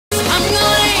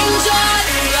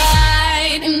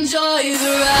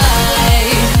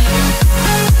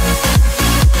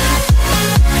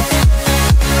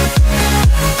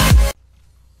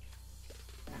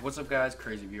guys,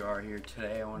 Crazy VR here.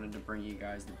 Today I wanted to bring you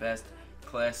guys the best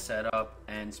class setup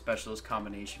and specialist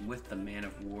combination with the Man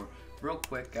of War. Real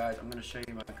quick guys, I'm going to show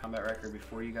you my combat record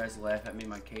before you guys laugh at me.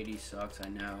 My KD sucks, I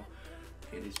know.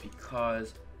 It is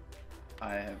because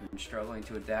I have been struggling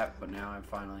to adapt, but now I'm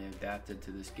finally adapted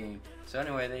to this game. So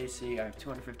anyway, there you see I have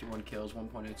 251 kills,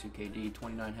 1.02 KD,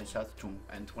 29 headshots,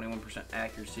 and 21%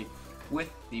 accuracy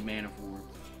with the Man of War.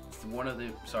 It's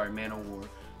Man of War.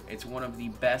 It's one of the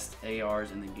best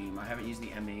ARs in the game. I haven't used the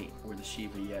M8 or the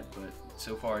Shiva yet, but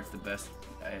so far it's the best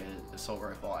assault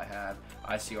rifle I have.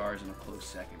 ICR is in a close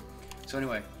second. So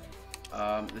anyway,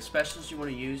 the specialist you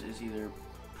want to use is either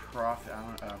Prophet.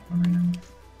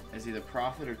 Is either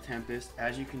Prophet or Tempest.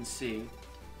 As you can see,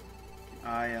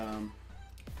 I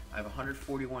have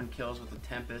 141 kills with the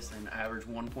Tempest and average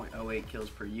 1.08 kills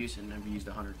per use, and I've used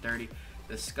 130.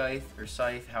 The Scythe or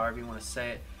Scythe, however you want to say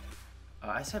it.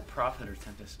 I said Prophet or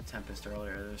Tempest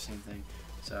earlier, they're the same thing.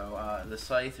 So the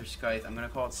Scythe or Scythe, I'm going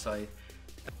to call it Scythe.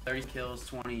 30 kills,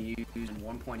 20 use, and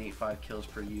 1.85 kills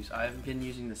per use. I haven't been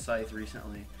using the Scythe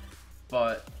recently,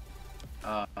 but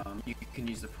you can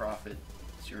use the Prophet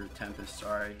or Tempest,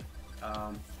 sorry.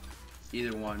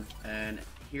 Either one. And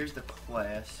here's the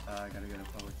class. I gotta go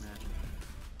to public match.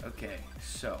 Okay,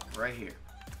 so right here.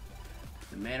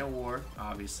 The Man of War,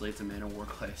 obviously it's a Man of War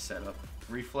class setup.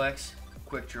 Reflex,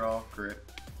 quick draw, grip.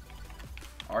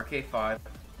 RK5,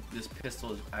 this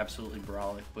pistol is absolutely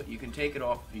brawlic, but you can take it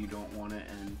off if you don't want it.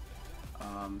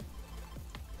 And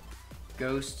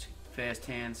Ghost, fast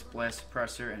hands, blast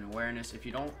suppressor, and awareness. If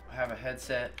you don't have a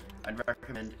headset, I'd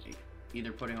recommend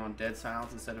either putting on dead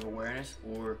silence instead of awareness,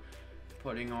 or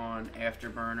putting on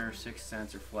afterburner, sixth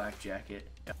sense, or flak jacket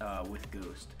with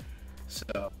Ghost.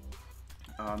 So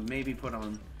maybe put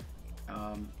on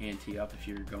anti up if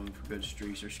you're going for good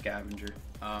streaks, or scavenger.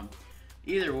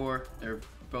 Either or,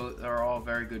 they're all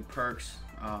very good perks.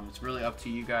 It's really up to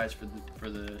you guys for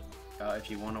the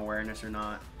if you want awareness or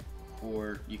not,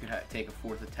 or you could take a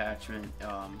fourth attachment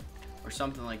or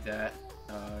something like that.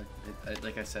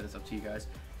 Like I said, it's up to you guys.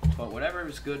 But whatever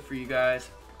is good for you guys,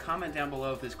 comment down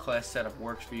below if this class setup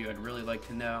works for you. I'd really like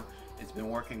to know. It's been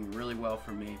working really well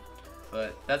for me.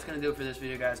 But that's going to do it for this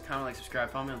video, guys. Comment, like, subscribe,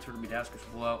 follow me on Twitter, down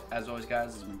below. As always,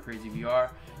 guys, this has been Crazy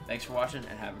VR. Thanks for watching,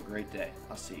 and have a great day.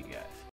 I'll see you guys.